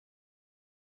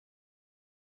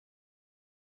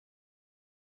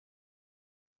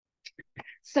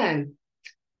So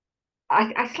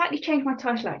I slightly changed my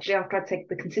title actually after I'd said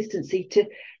the consistency to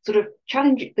sort of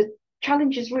challenge the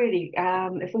challenges really.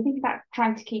 If we think about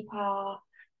trying to keep our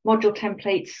module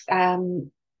templates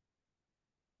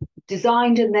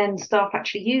designed and then staff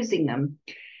actually using them,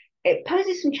 it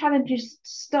poses some challenges to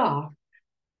staff.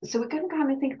 So we're going to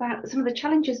kind of think about some of the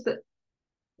challenges that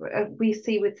we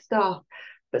see with staff,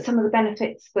 but some of the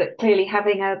benefits that clearly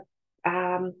having a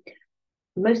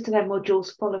most of their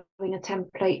modules following a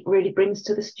template really brings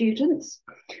to the students.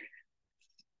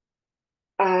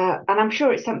 And I'm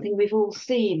sure it's something we've all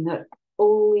seen, that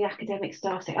all the academic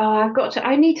staff say, oh,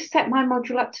 I need to set my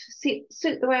module up to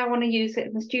suit the way I want to use it.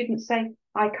 And the students say,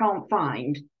 I can't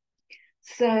find.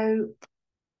 So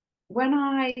when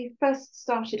I first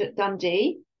started at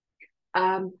Dundee,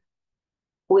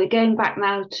 we're going back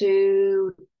now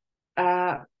to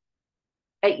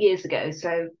 8 years ago,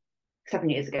 so 7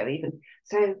 years ago even.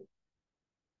 So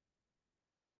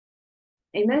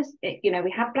in those,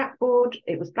 we had Blackboard.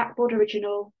 It was Blackboard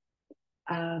original.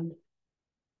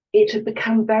 It had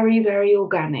become very, very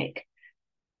organic.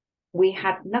 We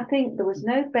had nothing. There was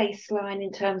no baseline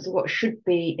in terms of what should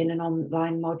be in an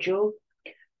online module.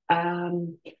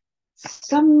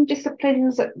 Some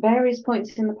disciplines at various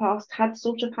points in the past had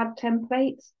sort of had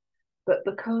templates, but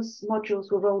because modules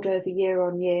were rolled over year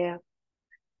on year,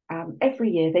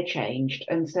 every year they changed.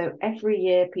 And so every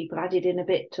year people added in a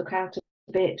bit, took out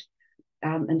a bit,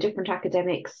 and different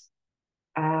academics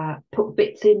put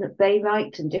bits in that they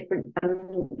liked and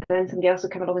then somebody else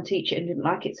would come along and teach it and didn't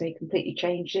like it, so he completely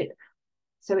changed it.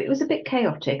 So it was a bit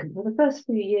chaotic. And for the first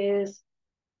few years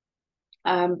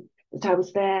that I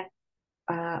was there,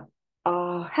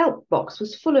 our help box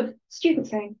was full of students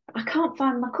saying, I can't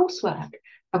find my coursework.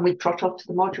 And we'd trot off to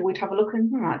the module, we'd have a look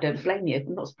and, I don't blame you.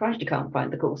 I'm not surprised you can't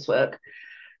find the coursework.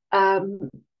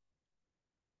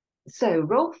 So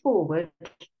roll forward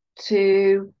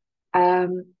to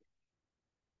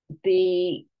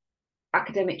the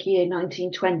academic year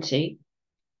 1920.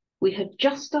 We had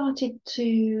just started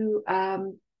to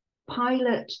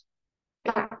pilot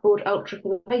Blackboard Ultra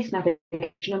for the base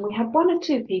navigation, and we had one or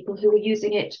two people who were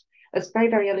using it as very,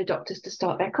 very early adopters to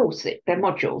start their courses, their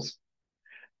modules.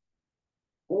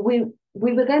 We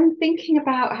were then thinking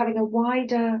about having a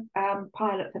wider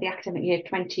pilot for the academic year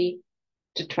 20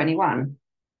 to 21.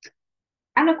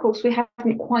 And of course, we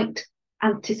hadn't quite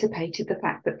anticipated the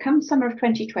fact that come summer of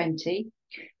 2020,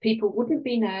 people wouldn't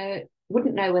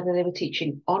know whether they were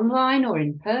teaching online or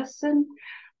in person.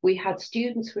 We had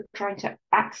students who were trying to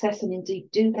access and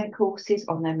indeed do their courses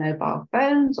on their mobile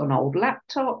phones, on old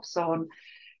laptops, on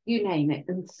you name it.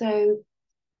 And so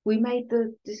we made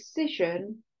the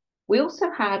decision. We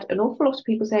also had an awful lot of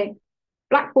people saying,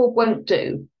 Blackboard won't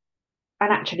do.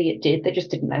 And actually it did, they just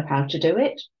didn't know how to do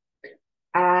it.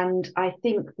 And I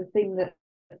think the thing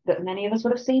that many of us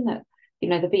would have seen, that the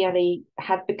VLE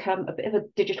had become a bit of a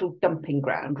digital dumping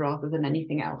ground rather than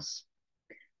anything else.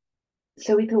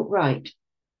 So we thought, right,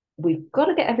 we've got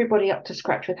to get everybody up to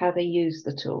scratch with how they use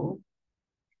the tool.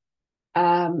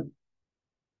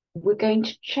 We're going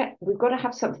to check, we've got to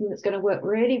have something that's going to work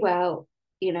really well,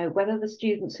 whether the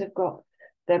students have got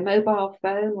their mobile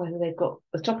phone, whether they've got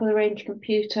the top of the range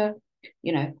computer,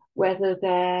 whether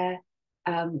they're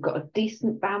got a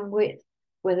decent bandwidth,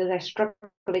 whether they're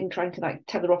struggling trying to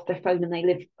tether off their phone and they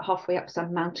live halfway up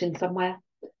some mountain somewhere.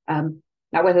 Now,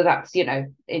 whether that's,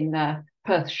 in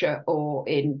Perthshire or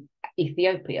in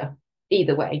Ethiopia,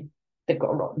 either way, they've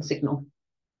got a rotten signal.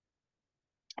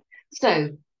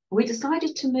 So we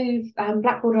decided to move.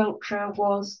 Blackboard Ultra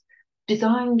was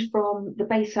designed from the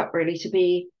base up really to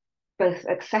be both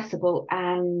accessible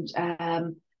and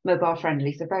mobile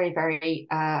friendly, so very, very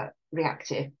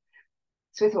reactive.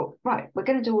 So we thought, right, we're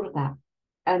going to do all of that.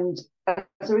 And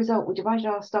as a result, we divided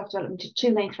our staff development into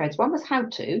two main threads. One was how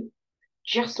to,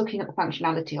 just looking at the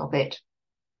functionality of it.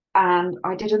 And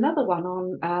I did another one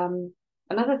on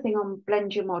another thing on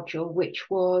Blend Your Module, which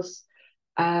was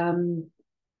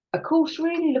a course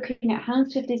really looking at how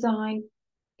to design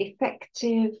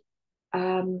effective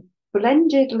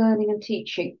blended learning and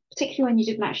teaching, particularly when you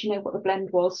didn't actually know what the blend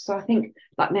was. So I think,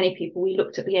 like many people, we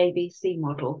looked at the ABC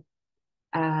model.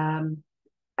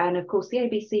 And of course, the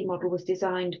ABC model was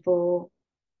designed for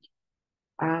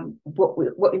what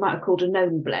we might have called a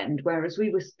known blend, whereas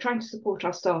we were trying to support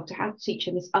our staff to how to teach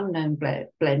in this unknown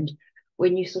blend,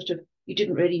 when you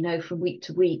didn't really know from week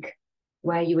to week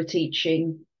where you were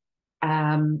teaching,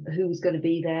 who was going to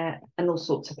be there, and all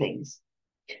sorts of things.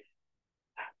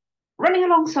 Running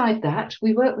alongside that,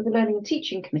 we worked with the Learning and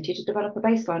Teaching Committee to develop a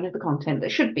baseline of the content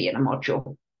that should be in a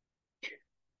module.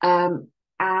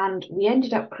 And we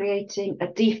ended up creating a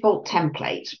default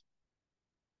template.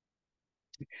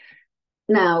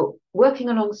 Now, working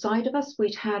alongside of us,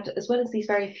 we'd had, as well as these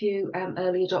very few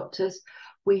early adopters,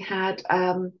 we had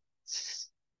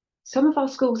some of our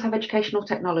schools have educational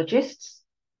technologists.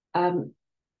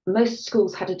 Most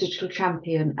schools had a digital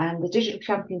champion, and the digital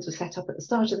champions were set up at the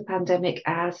start of the pandemic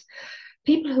as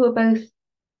people who are both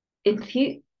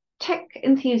tech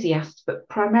enthusiasts, but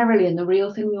primarily, and the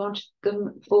real thing we wanted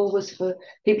them for was for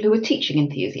people who were teaching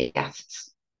enthusiasts.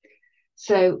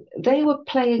 So they were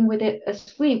playing with it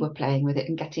as we were playing with it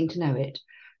and getting to know it.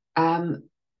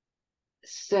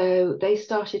 So they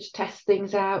started to test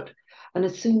things out. And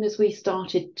as soon as we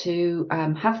started to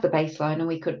have the baseline and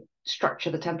we could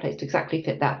structure the templates to exactly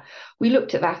fit that, we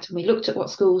looked at that and we looked at what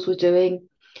schools were doing.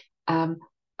 And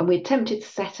we attempted to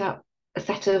set up a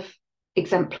set of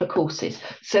exemplar courses.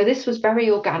 So this was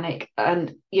very organic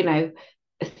and,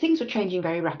 things were changing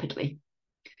very rapidly.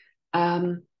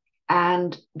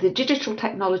 And the digital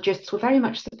technologists were very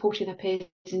much supporting their peers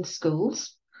in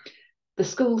schools. The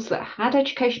schools that had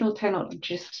educational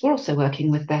technologists were also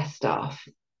working with their staff.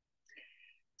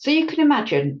 So you can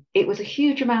imagine it was a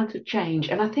huge amount of change.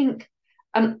 And I think,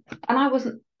 and I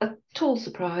wasn't at all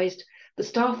surprised, the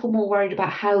staff were more worried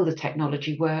about how the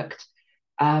technology worked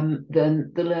than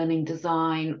the learning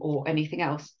design or anything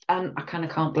else. And I kind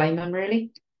of can't blame them,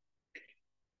 really.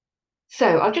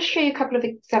 So I'll just show you a couple of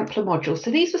exemplar modules.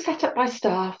 So these were set up by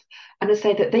staff, and I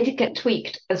say that they did get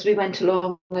tweaked as we went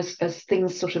along, as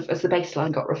things sort of, as the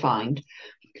baseline got refined.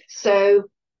 So,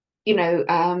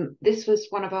 this was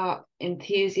one of our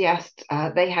enthusiasts.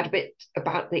 They had a bit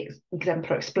about the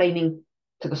exemplar explaining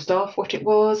to the staff what it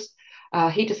was.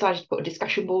 He decided to put a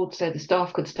discussion board so the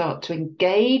staff could start to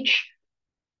engage.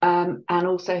 And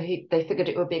also they figured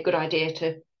it would be a good idea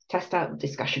to test out the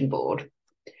discussion board.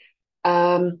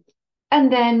 And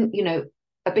then,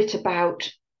 a bit about,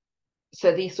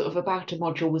 so the sort of about a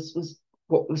module was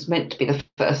what was meant to be the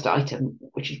first item,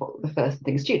 which is what the first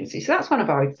thing students see. So that's one of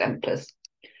our exemplars.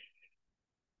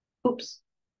 Oops,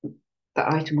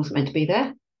 that item wasn't meant to be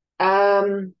there.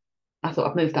 I thought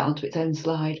I'd move that onto its own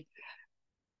slide.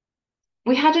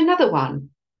 We had another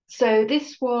one. So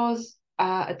this was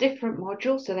a different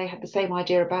module. So they had the same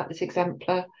idea about this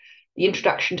exemplar, the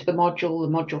introduction to the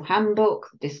module handbook,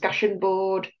 the discussion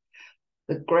board,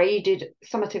 the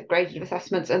summative graded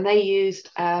assessments, and they used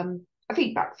a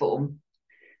feedback form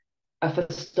for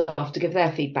staff to give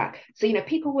their feedback. So,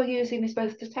 people were using this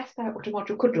both to test out what a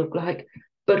module could look like,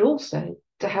 but also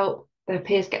to help their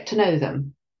peers get to know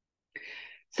them.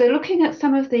 So looking at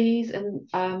some of these and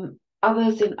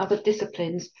others in other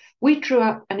disciplines, we drew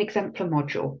up an exemplar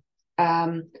module,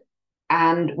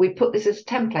 and we put this as a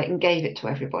template and gave it to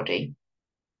everybody.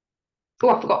 Oh,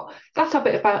 I forgot. That's a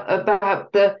bit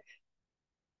about the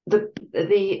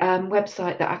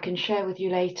website that I can share with you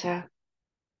later.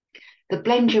 The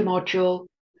Blender module,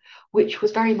 which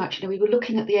was very much, we were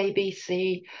looking at the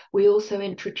ABC. We also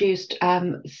introduced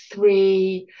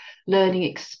 3 learning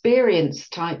experience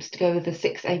types to go with the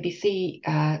 6 ABC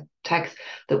tags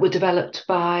that were developed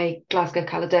by Glasgow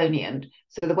Caledonian.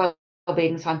 So the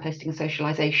wellbeing, signposting and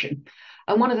socialisation.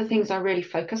 And one of the things I really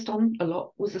focused on a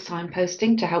lot was the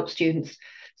signposting to help students.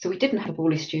 So we didn't have all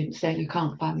these students saying you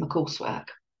can't find the coursework,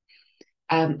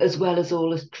 as well as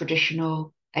all the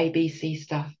traditional ABC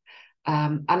stuff.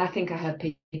 And I think I heard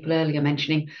people earlier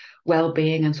mentioning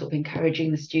well-being and sort of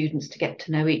encouraging the students to get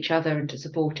to know each other and to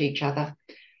support each other.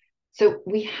 So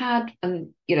we had,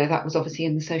 and that was obviously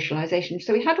in the socialisation.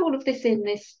 So we had all of this in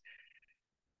this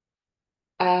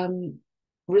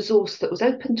resource that was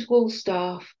open to all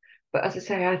staff. But as I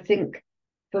say, I think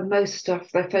for most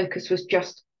staff, their focus was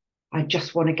I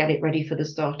just want to get it ready for the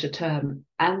start of term.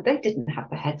 And they didn't have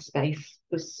the headspace.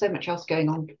 There was so much else going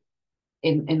on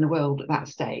in the world at that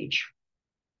stage.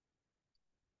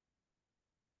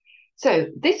 So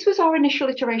this was our initial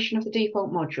iteration of the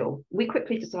default module. We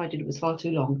quickly decided it was far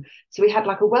too long. So we had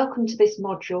like a welcome to this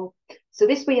module. So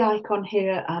this wee icon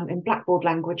here in Blackboard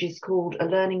language is called a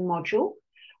learning module,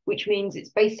 which means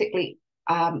it's basically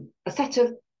a set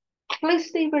of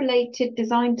closely related,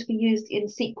 designed to be used in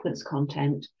sequence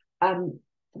content. For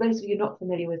those of you not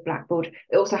familiar with Blackboard,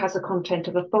 it also has the content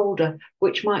of a folder,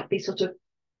 which might be sort of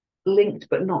linked,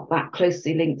 but not that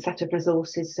closely linked set of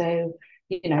resources. So,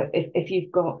 if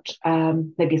you've got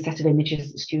maybe a set of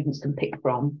images that students can pick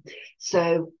from.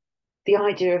 So the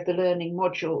idea of the learning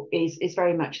module is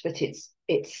very much that it's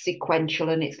sequential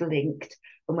and it's linked.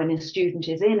 And when a student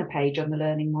is in a page on the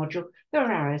learning module, there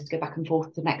are arrows to go back and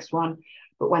forth to the next one.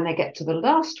 But when they get to the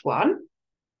last one,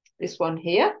 this one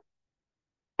here,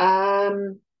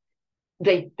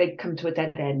 they come to a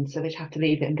dead end, so they'd have to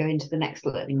leave it and go into the next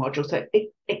learning module. So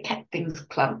it kept things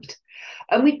clumped.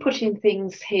 And we put in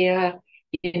things here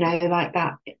like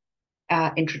that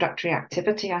introductory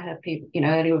activity. I heard people,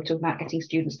 earlier we were talking about getting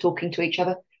students talking to each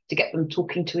other, to get them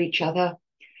talking to each other.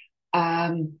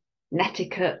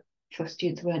 Netiquette for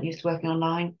students who weren't used to working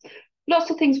online. Lots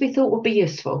of things we thought would be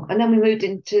useful. And then we moved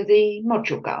into the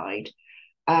module guide.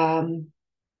 And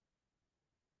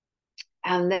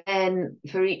then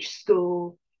for each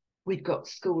school, we've got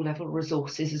school level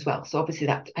resources as well. So obviously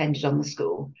that depended on the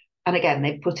school. And again,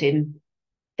 they put in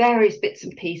various bits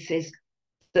and pieces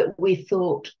that we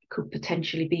thought could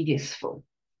potentially be useful.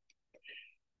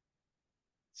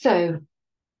 So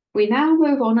we now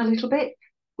move on a little bit.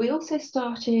 We also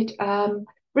started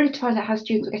really to find out how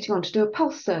students were getting on, to do a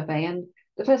pulse survey. And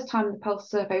the first time the pulse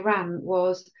survey ran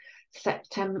was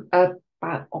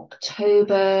about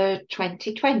October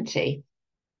 2020.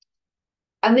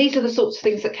 And these are the sorts of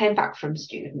things that came back from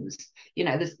students.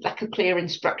 There's lack of clear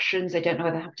instructions. They don't know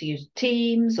whether they have to use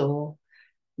Teams or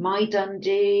My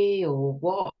Dundee or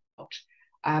what.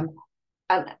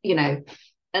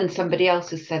 And somebody else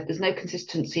has said there's no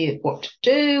consistency of what to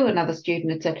do. Another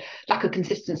student had said lack of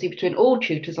consistency between all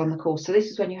tutors on the course. So this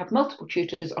is when you have multiple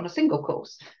tutors on a single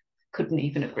course. Couldn't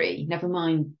even agree, never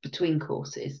mind between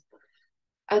courses.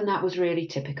 And that was really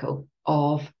typical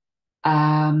of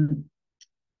the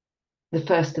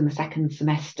first and the second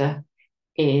semester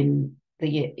in the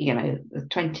year, the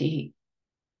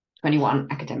 2021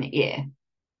 academic year.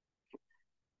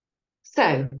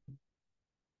 So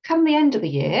come the end of the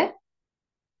year,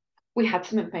 we had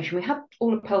some information. We had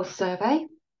all a pulse survey.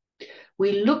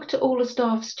 We looked at all the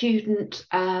staff student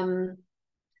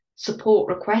support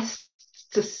requests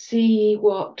to see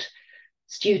what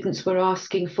students were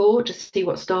asking for, to see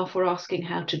what staff were asking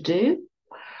how to do.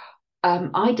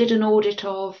 I did an audit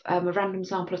of a random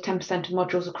sample of 10% of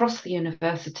modules across the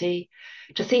university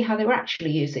to see how they were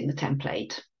actually using the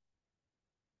template.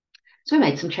 So we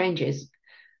made some changes.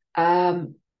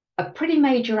 A pretty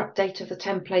major update of the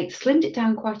template, slimmed it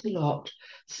down quite a lot.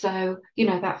 So,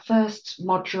 that first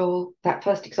module, that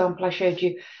first example I showed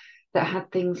you that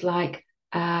had things like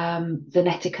the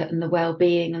netiquette and the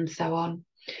well-being and so on.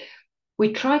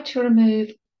 We tried to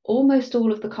remove almost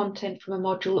all of the content from a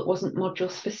module that wasn't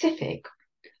module specific.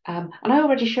 And I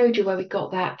already showed you where we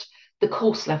got that, the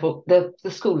course level, the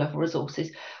school level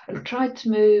resources, and tried to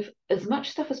move as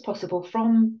much stuff as possible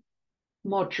from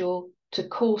module to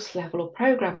course level or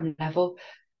program level,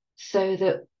 so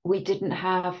that we didn't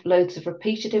have loads of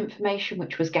repeated information,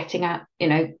 which was getting at,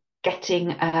 even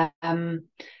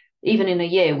in a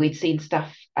year, we'd seen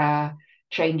stuff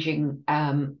changing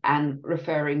and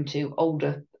referring to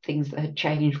older things that had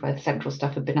changed where the central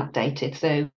stuff had been updated.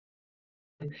 So,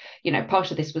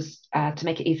 part of this was to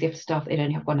make it easier for staff. They'd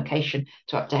only have one occasion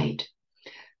to update.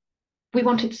 We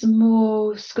wanted some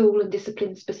more school and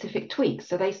discipline specific tweaks.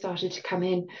 So they started to come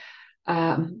in,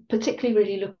 particularly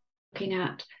really looking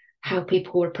at how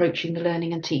people were approaching the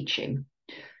learning and teaching.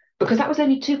 Because that was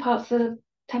only two parts of the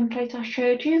template I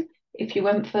showed you. If you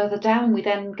went further down, we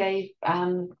then gave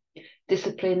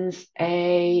disciplines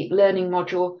a learning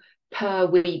module per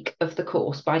week of the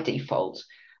course by default.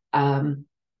 But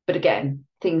again,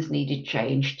 things needed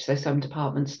changed. So some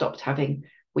departments stopped having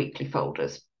weekly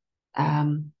folders.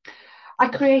 I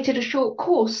created a short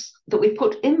course that we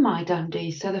put in My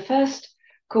Dundee. So the first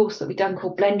course that we'd done,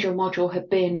 called Blend Your Module, had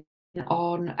been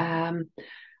on an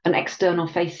external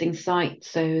facing site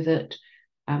so that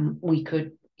we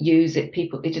could use it.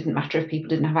 It didn't matter if people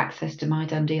didn't have access to My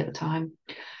Dundee at the time.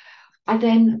 I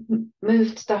then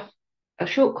moved a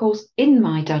short course in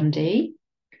My Dundee.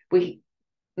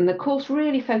 And the course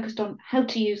really focused on how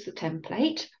to use the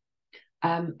template.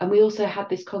 And we also had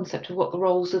this concept of what the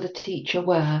roles of the teacher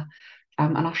were.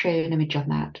 And I'll show you an image on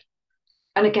that.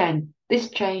 And again,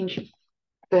 this change,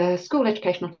 the school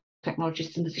educational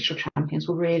technologists and the digital champions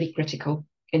were really critical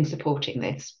in supporting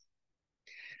this.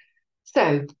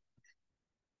 So,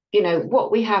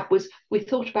 what we had was, we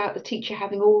thought about the teacher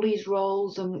having all these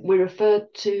roles, and we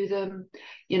referred to them,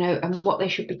 and what they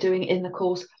should be doing in the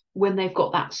course when they've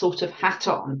got that sort of hat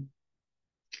on.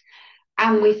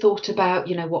 And we thought about,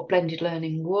 what blended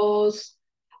learning was,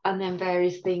 and then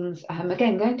various things.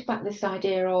 Again, going back to this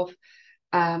idea of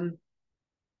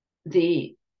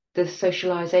the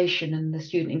socialisation and the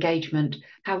student engagement,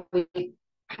 how we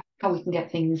can get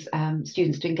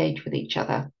students to engage with each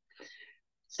other.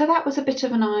 So that was a bit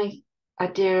of an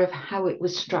idea of how it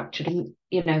was structured, and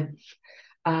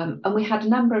we had a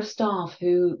number of staff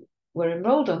who were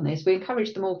enrolled on this. We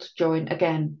encouraged them all to join.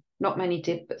 Again, not many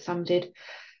did, but some did.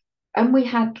 And we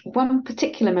had one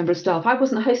particular member of staff. I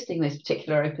wasn't hosting this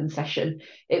particular open session.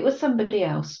 It was somebody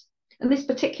else And this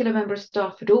particular member of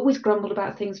staff had always grumbled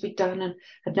about things we'd done and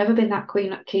had never been that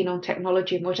keen on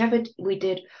technology, and whatever we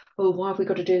did, oh, why have we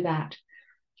got to do that?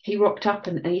 He rocked up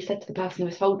and he said to the person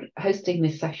who was hosting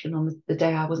this session on the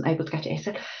day I wasn't able to get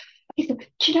it, he said,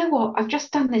 do you know what? I've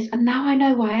just done this and now I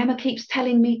know why Emma keeps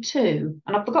telling me to.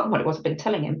 And I've forgotten what it was I've been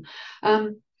telling him.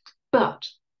 But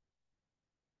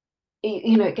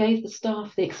it gave the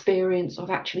staff the experience of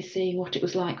actually seeing what it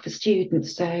was like for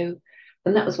students.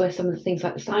 And that was where some of the things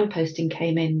like the signposting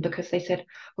came in, because they said,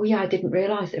 oh yeah, I didn't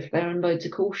realise if there are loads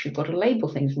of course, you've got to label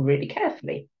things really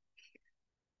carefully.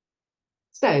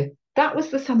 So that was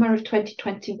the summer of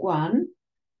 2021.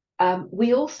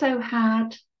 We also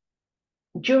had,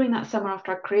 during that summer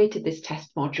after I created this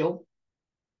test module,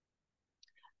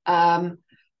 I'll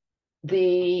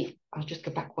just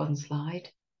go back one slide.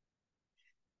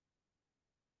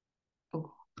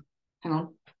 Oh, hang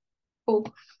on. Oh,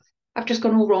 I've just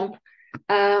gone all wrong.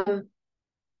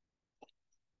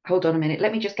 Hold on a minute.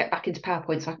 Let me just get back into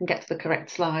PowerPoint so I can get to the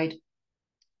correct slide.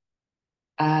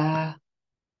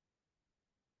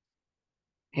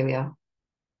 Here we are.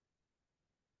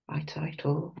 My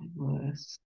title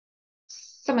was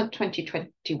Summer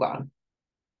 2021.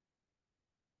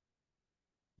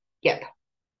 Yep.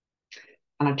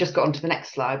 And I've just got onto the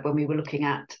next slide when we were looking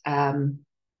at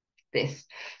this.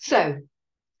 So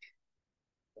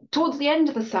towards the end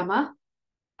of the summer,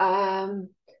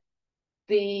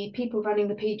 the people running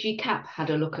the PG CAP had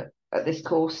a look at this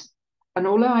course. And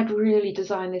although I'd really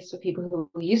designed this for people who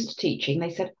were used to teaching,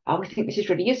 they said, oh, we think this is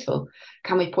really useful.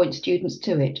 Can we point students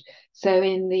to it? So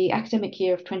in the academic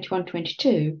year of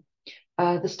 21-22,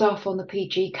 the staff on the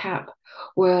PG CAP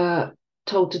were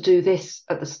told to do this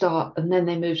at the start, and then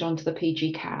they moved on to the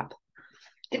PG CAP.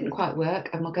 Didn't quite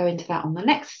work, and we'll go into that on the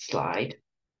next slide.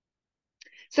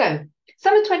 So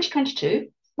summer 2022,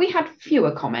 we had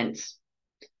fewer comments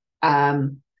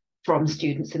from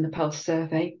students in the Pulse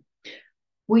survey.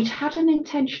 We'd had an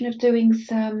intention of doing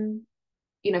some,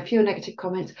 fewer negative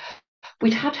comments.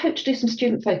 We'd had hoped to do some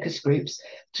student focus groups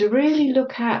to really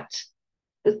look at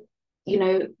the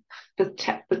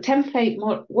template,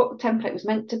 what the template was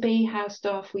meant to be, how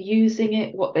staff were using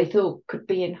it, what they thought could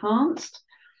be enhanced.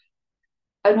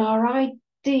 And our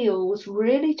ideal was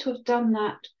really to have done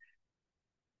that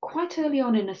quite early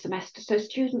on in a semester, so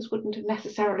students wouldn't have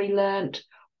necessarily learnt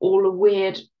all the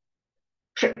weird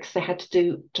tricks they had to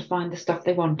do to find the stuff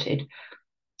they wanted.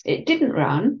 It didn't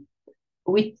run.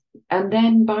 And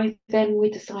then by then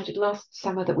we decided last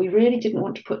summer that we really didn't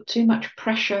want to put too much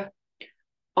pressure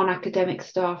on academic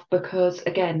staff, because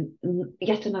again,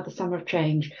 yet another summer of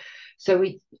change. So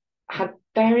we had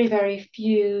very, very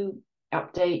few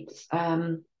updates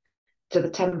to the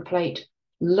template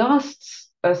last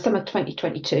summer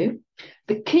 2022.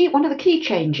 One of the key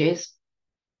changes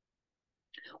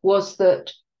was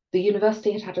that the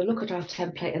university had a look at our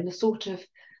template and the sort of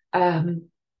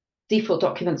default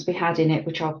documents we had in it,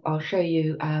 which I'll show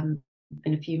you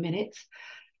in a few minutes.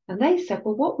 And they said,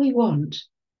 well, what we want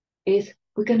is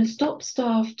we're going to stop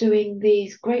staff doing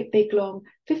these great big long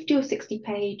 50 or 60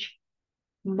 page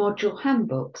module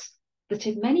handbooks that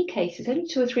in many cases only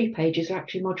 2 or 3 pages are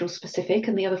actually module specific,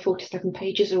 and the other 47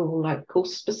 pages are all like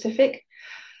course specific.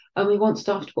 And we want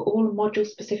staff to put all the module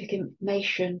specific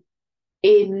information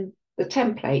in the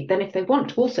template. Then if they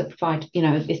want to also provide,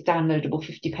 this downloadable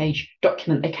 50-page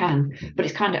document, they can, but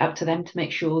it's kind of up to them to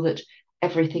make sure that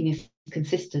everything is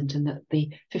consistent and that the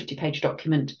 50-page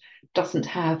document doesn't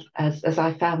have, as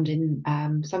I found in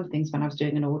some things when I was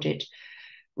doing an audit,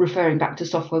 referring back to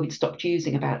software we'd stopped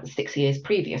using about 6 years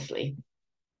previously.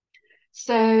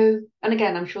 So, and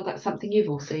again, I'm sure that's something you've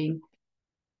all seen.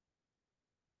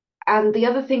 And the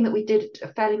other thing that we did,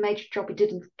 a fairly major job we did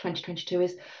in 2022,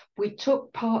 is we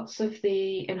took parts of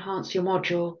the Enhance Your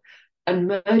module and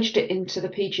merged it into the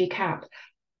PG CAP.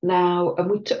 Now,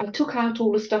 and I took out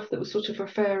all the stuff that was sort of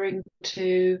referring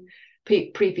to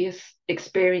previous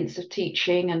experience of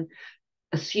teaching and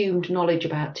assumed knowledge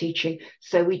about teaching.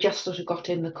 So we just sort of got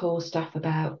in the core stuff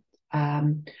about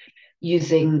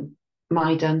using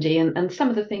My Dundee and some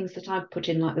of the things that I put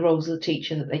in, like the roles of the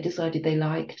teacher that they decided they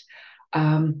liked.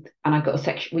 And we've got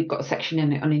a section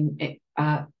in it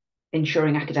on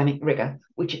ensuring academic rigour,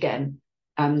 which again,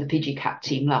 the PG CAP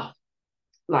team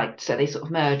liked. So they sort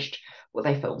of merged what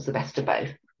they felt was the best of both.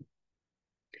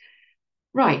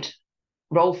 Right,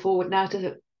 roll forward now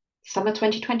to summer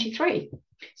 2023.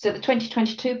 So the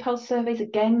 2022 Pulse surveys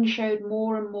again showed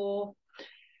more and more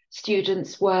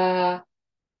students were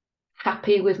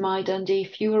happy with My Dundee,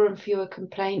 fewer and fewer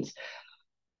complaints.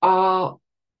 Our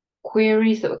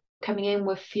queries that were coming in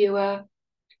were fewer.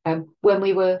 When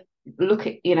we were look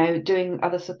at, doing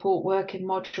other support work in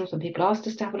modules, and people asked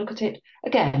us to have a look at it.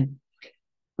 Again,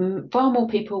 far more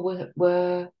people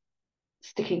were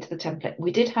sticking to the template.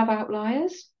 We did have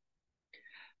outliers.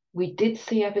 We did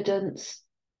see evidence.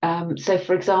 So,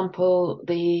 for example,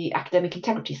 the academic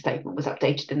integrity statement was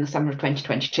updated in the summer of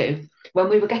 2022 when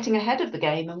we were getting ahead of the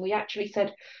game, and we actually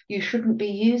said you shouldn't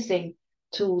be using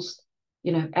tools,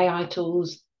 AI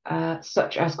tools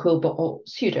such as Quillbot or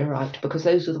Pseudowrite, because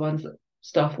those are the ones that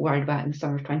staff were worried about in the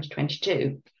summer of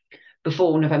 2022,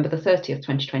 before November the 30th,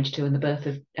 2022, and the birth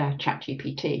of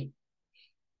ChatGPT.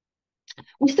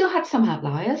 We still had some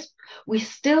outliers. We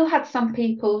still had some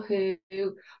people who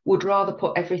would rather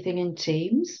put everything in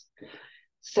Teams.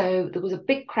 So there was a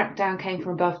big crackdown came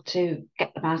from above to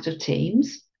get them out of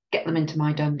Teams, get them into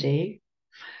My Dundee.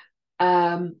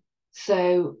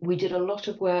 So we did a lot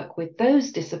of work with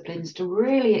those disciplines to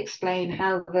really explain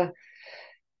how the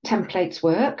templates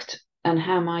worked and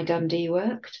how My Dundee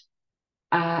worked.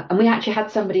 And we actually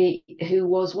had somebody who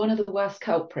was one of the worst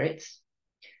culprits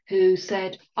who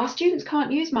said, our students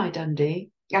can't use My Dundee.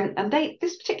 And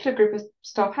this particular group of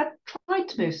staff had tried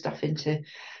to move stuff into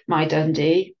My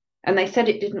Dundee, and they said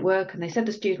it didn't work, and they said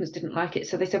the students didn't like it.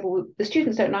 So they said, well, the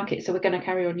students don't like it, so we're going to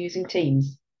carry on using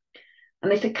Teams. And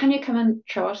they said, can you come and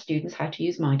show our students how to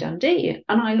use My Dundee?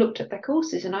 And I looked at their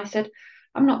courses and I said,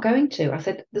 I'm not going to. I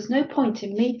said, there's no point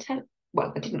in me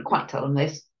well, I didn't quite tell them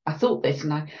this. I thought this,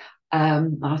 and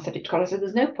I said it to Colin. I said,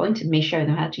 there's no point in me showing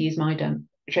them how to use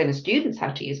showing the students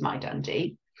how to use My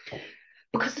Dundee,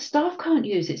 because the staff can't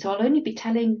use it. So I'll only be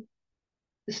telling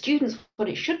the students what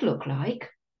it should look like.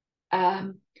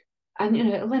 And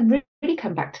it'll then really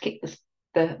come back to kick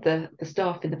the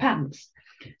staff in the pants.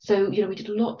 So, we did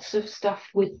lots of stuff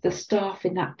with the staff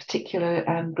in that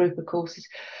particular group of courses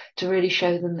to really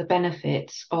show them the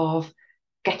benefits of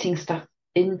getting stuff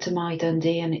into My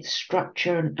Dundee and its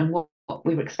structure and what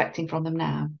we were expecting from them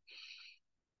now.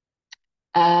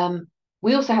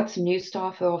 We also had some new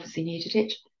staff who obviously needed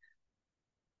it.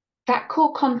 That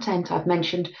core content I've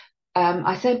mentioned,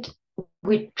 I said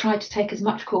we tried to take as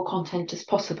much core content as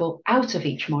possible out of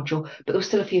each module, but there were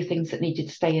still a few things that needed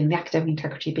to stay in, the academic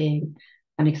integrity being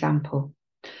an example.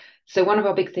 So one of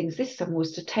our big things this summer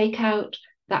was to take out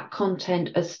that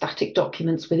content as static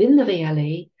documents within the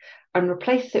VLE and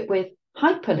replace it with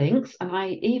hyperlinks. And I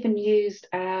even used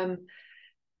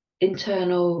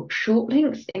internal short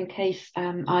links in case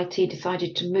IT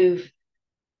decided to move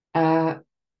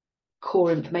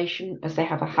core information, as they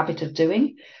have a habit of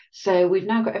doing. So we've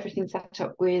now got everything set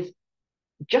up with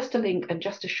just a link and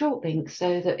just a short link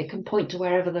so that it can point to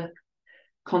wherever the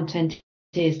content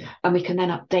is, and we can then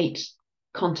update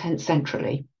content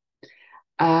centrally.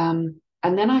 And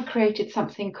then I created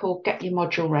something called Get Your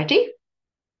Module Ready,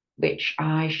 which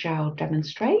I shall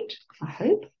demonstrate, I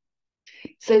hope.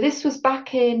 So this was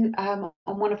back in on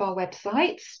one of our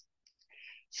websites.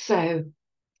 So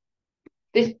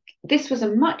this was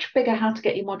a much bigger how to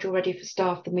get your module ready for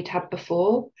staff than we'd had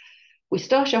before. We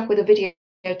started off with a video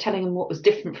telling them what was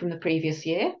different from the previous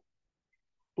year.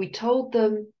 We told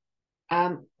them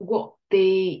what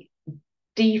the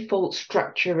default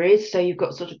structure is. So you've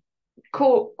got sort of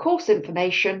course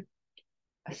information,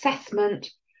 assessment,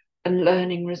 and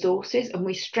learning resources. And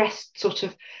we stressed sort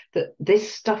of that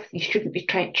this stuff, you shouldn't be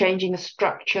changing the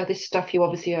structure. This stuff, you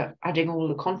obviously are adding all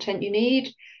the content you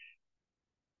need.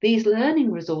 These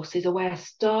learning resources are where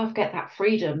staff get that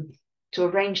freedom to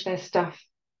arrange their stuff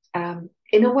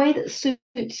in a way that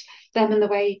suits them and the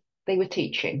way they were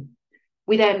teaching.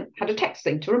 We then had a text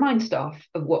thing to remind staff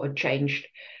of what had changed.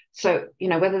 So,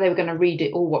 whether they were going to read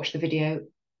it or watch the video,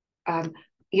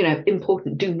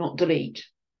 important, do not delete.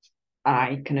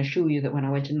 I can assure you that when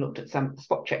I went and looked at some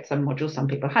spot check, some modules, some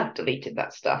people had deleted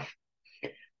that stuff.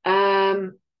 We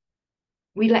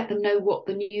let them know what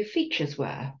the new features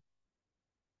were.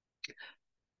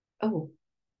 Oh,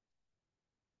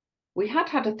 we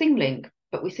had a thing link,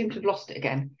 but we seem to have lost it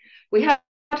again. We had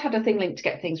a thing link to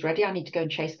get things ready. I need to go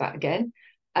and chase that again.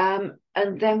 And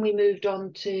then we moved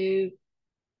on to,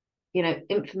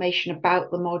 information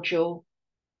about the module.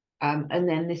 And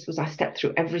then I stepped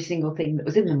through every single thing that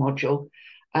was in the module,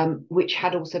 which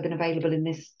had also been available in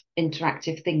this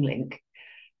interactive thing link.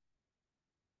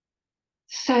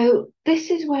 So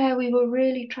this is where we were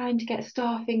really trying to get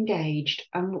staff engaged.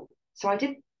 So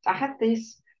I had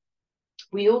this.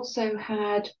 We also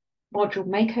had module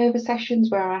makeover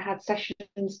sessions where I had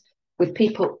sessions with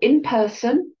people in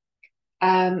person,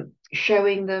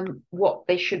 showing them what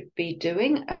they should be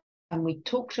doing. And we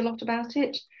talked a lot about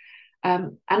it.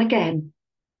 And again,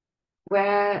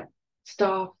 where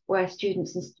staff, where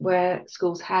students, and where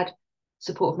schools had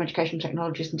support from educational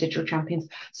technologists and digital champions.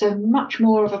 So much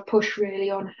more of a push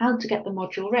really on how to get the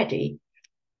module ready.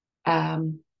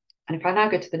 And if I now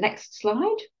go to the next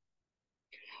slide,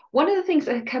 one of the things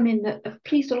that have come in that have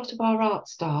pleased a lot of our art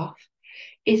staff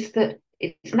is that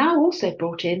it's now also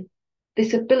brought in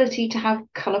this ability to have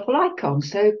colourful icons.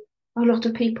 So a lot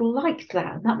of people liked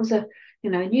that. And that was a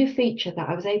new feature that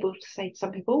I was able to say to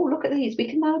some people, oh, look at these, we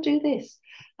can now do this.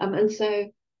 And so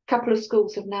a couple of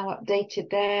schools have now updated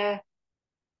their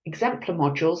exemplar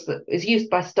modules that is used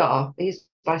by staff.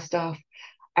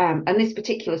 And this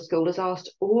particular school has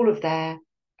asked all of their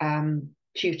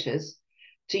tutors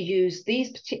to use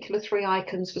these particular 3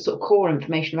 icons for sort of core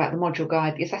information about the module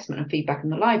guide, the assessment and feedback,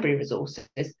 and the library resources.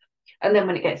 And then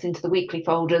when it gets into the weekly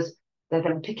folders, they're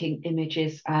then picking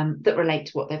images that relate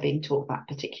to what they're being taught that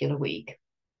particular week.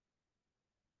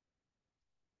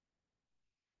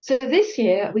 So this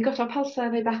year, we got our pulse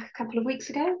survey back a couple of weeks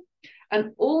ago,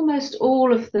 and almost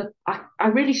all of I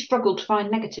really struggled to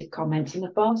find negative comments, and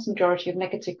the vast majority of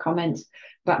negative comments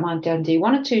about my D&D,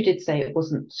 1 or 2 did say it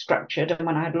wasn't structured, and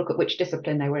when I had a look at which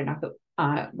discipline they were in, I thought,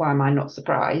 why am I not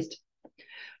surprised?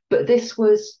 But this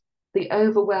was the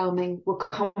overwhelming were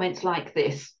comments like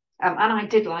this. And I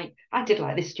did like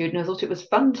this student. I thought it was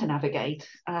fun to navigate.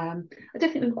 I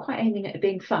don't think we were quite aiming at it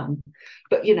being fun,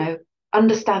 but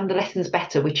understand the lessons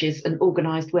better, which is an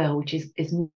organised well, which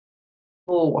is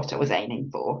more what I was aiming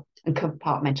for, and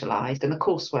compartmentalised, and the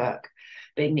coursework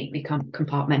being neatly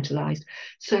compartmentalised.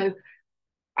 So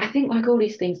I think, like all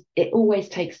these things, it always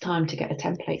takes time to get a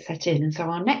template set in. And so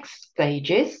our next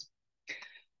stage is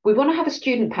we want to have a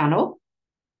student panel.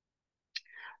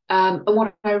 And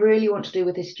what I really want to do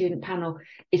with this student panel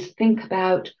is think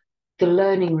about the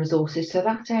learning resources. So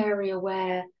that area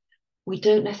where we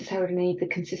don't necessarily need the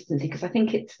consistency, because I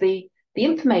think it's the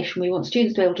information we want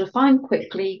students to be able to find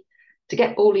quickly, to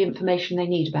get all the information they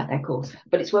need about their course.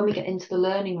 But it's when we get into the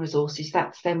learning resources,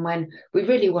 that's then when we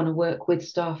really want to work with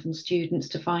staff and students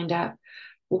to find out,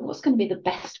 well, what's going to be the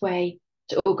best way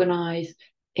to organise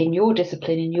in your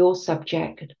discipline, in your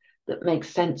subject, that makes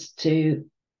sense to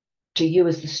you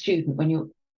as the student when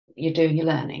you're doing your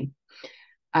learning.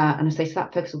 And I say, so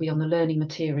that focus will be on the learning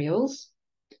materials.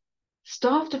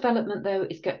 Staff development, though,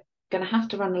 is going to have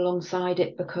to run alongside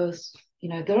it, because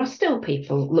there are still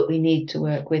people that we need to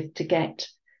work with to get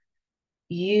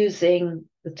using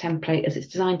the template as it's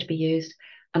designed to be used,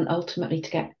 and ultimately to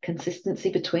get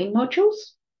consistency between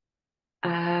modules.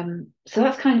 So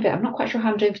that's kind of it. I'm not quite sure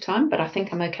how I'm doing for time, but I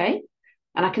think I'm okay.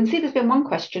 And I can see there's been one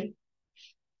question.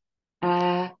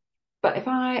 But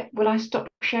will I stop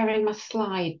sharing my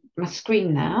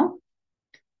screen now?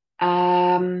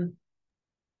 I'll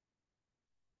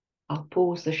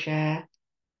pause the share,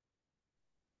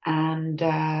 and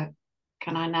can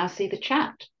I now see the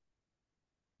chat?